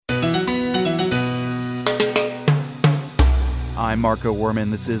I'm Marco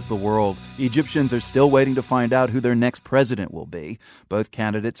Werman. This is The World. Egyptians are still waiting to find out who their next president will be. Both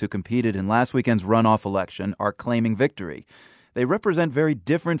candidates who competed in last weekend's runoff election are claiming victory. They represent very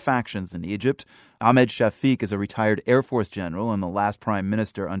different factions in Egypt. Ahmed Shafiq is a retired Air Force general and the last prime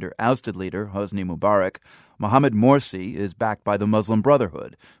minister under ousted leader Hosni Mubarak. Mohamed Morsi is backed by the Muslim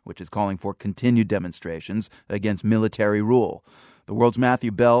Brotherhood, which is calling for continued demonstrations against military rule. The World's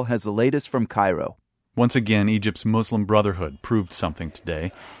Matthew Bell has the latest from Cairo. Once again, Egypt's Muslim Brotherhood proved something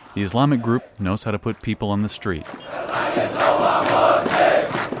today. The Islamic Group knows how to put people on the street.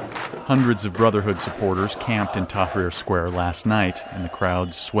 Hundreds of Brotherhood supporters camped in Tahrir Square last night, and the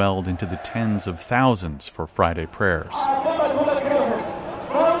crowd swelled into the tens of thousands for Friday prayers.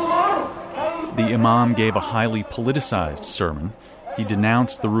 The imam gave a highly politicized sermon. He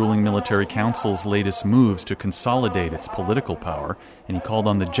denounced the ruling military council's latest moves to consolidate its political power, and he called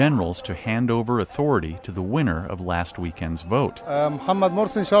on the generals to hand over authority to the winner of last weekend's vote. If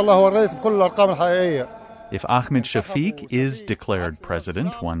Ahmed Shafiq is declared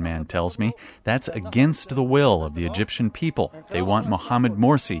president, one man tells me, that's against the will of the Egyptian people. They want Mohamed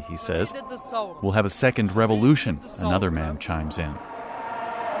Morsi, he says. We'll have a second revolution, another man chimes in.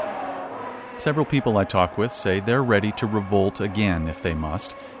 Several people I talk with say they're ready to revolt again if they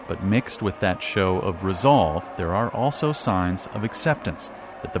must, but mixed with that show of resolve, there are also signs of acceptance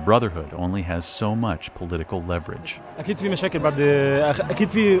that the Brotherhood only has so much political leverage. There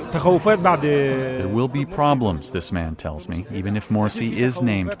will be problems, this man tells me. Even if Morsi is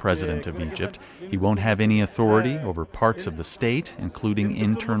named president of Egypt, he won't have any authority over parts of the state, including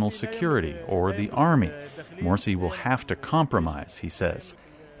internal security or the army. Morsi will have to compromise, he says.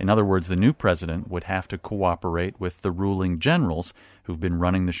 In other words, the new president would have to cooperate with the ruling generals who've been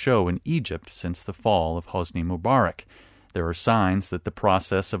running the show in Egypt since the fall of Hosni Mubarak. There are signs that the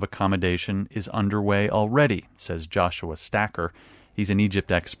process of accommodation is underway already, says Joshua Stacker. He's an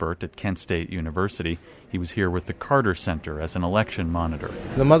Egypt expert at Kent State University. He was here with the Carter Center as an election monitor.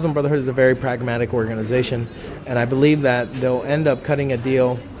 The Muslim Brotherhood is a very pragmatic organization, and I believe that they'll end up cutting a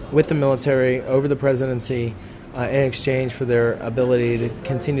deal with the military over the presidency in exchange for their ability to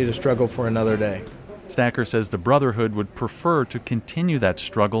continue to struggle for another day. Stacker says the Brotherhood would prefer to continue that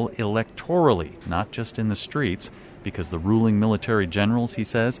struggle electorally, not just in the streets, because the ruling military generals, he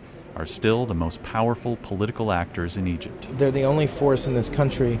says, are still the most powerful political actors in Egypt. They're the only force in this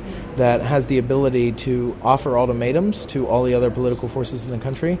country that has the ability to offer ultimatums to all the other political forces in the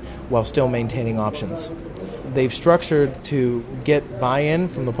country while still maintaining options. They've structured to get buy-in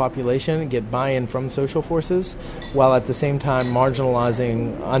from the population, get buy-in from social forces, while at the same time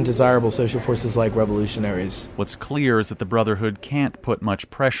marginalizing undesirable social forces like revolutionaries. What's clear is that the Brotherhood can't put much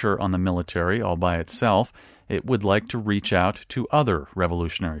pressure on the military all by itself. It would like to reach out to other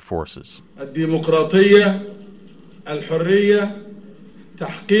revolutionary forces.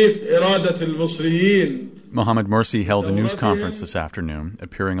 Mohamed Morsi held a news conference this afternoon.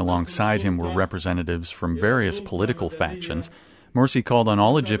 Appearing alongside him were representatives from various political factions. Morsi called on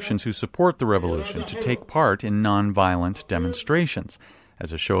all Egyptians who support the revolution to take part in nonviolent demonstrations.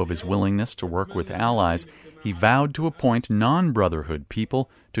 As a show of his willingness to work with allies, he vowed to appoint non-Brotherhood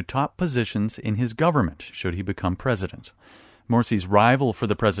people to top positions in his government should he become president. Morsi's rival for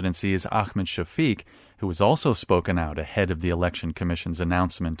the presidency is Ahmed Shafiq, who has also spoken out ahead of the Election Commission's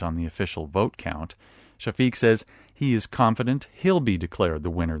announcement on the official vote count. Shafiq says he is confident he'll be declared the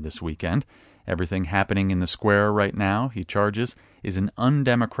winner this weekend. Everything happening in the square right now, he charges, is an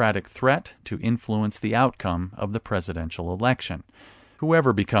undemocratic threat to influence the outcome of the presidential election.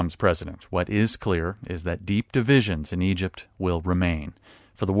 Whoever becomes president, what is clear is that deep divisions in Egypt will remain.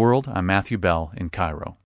 For The World, I'm Matthew Bell in Cairo.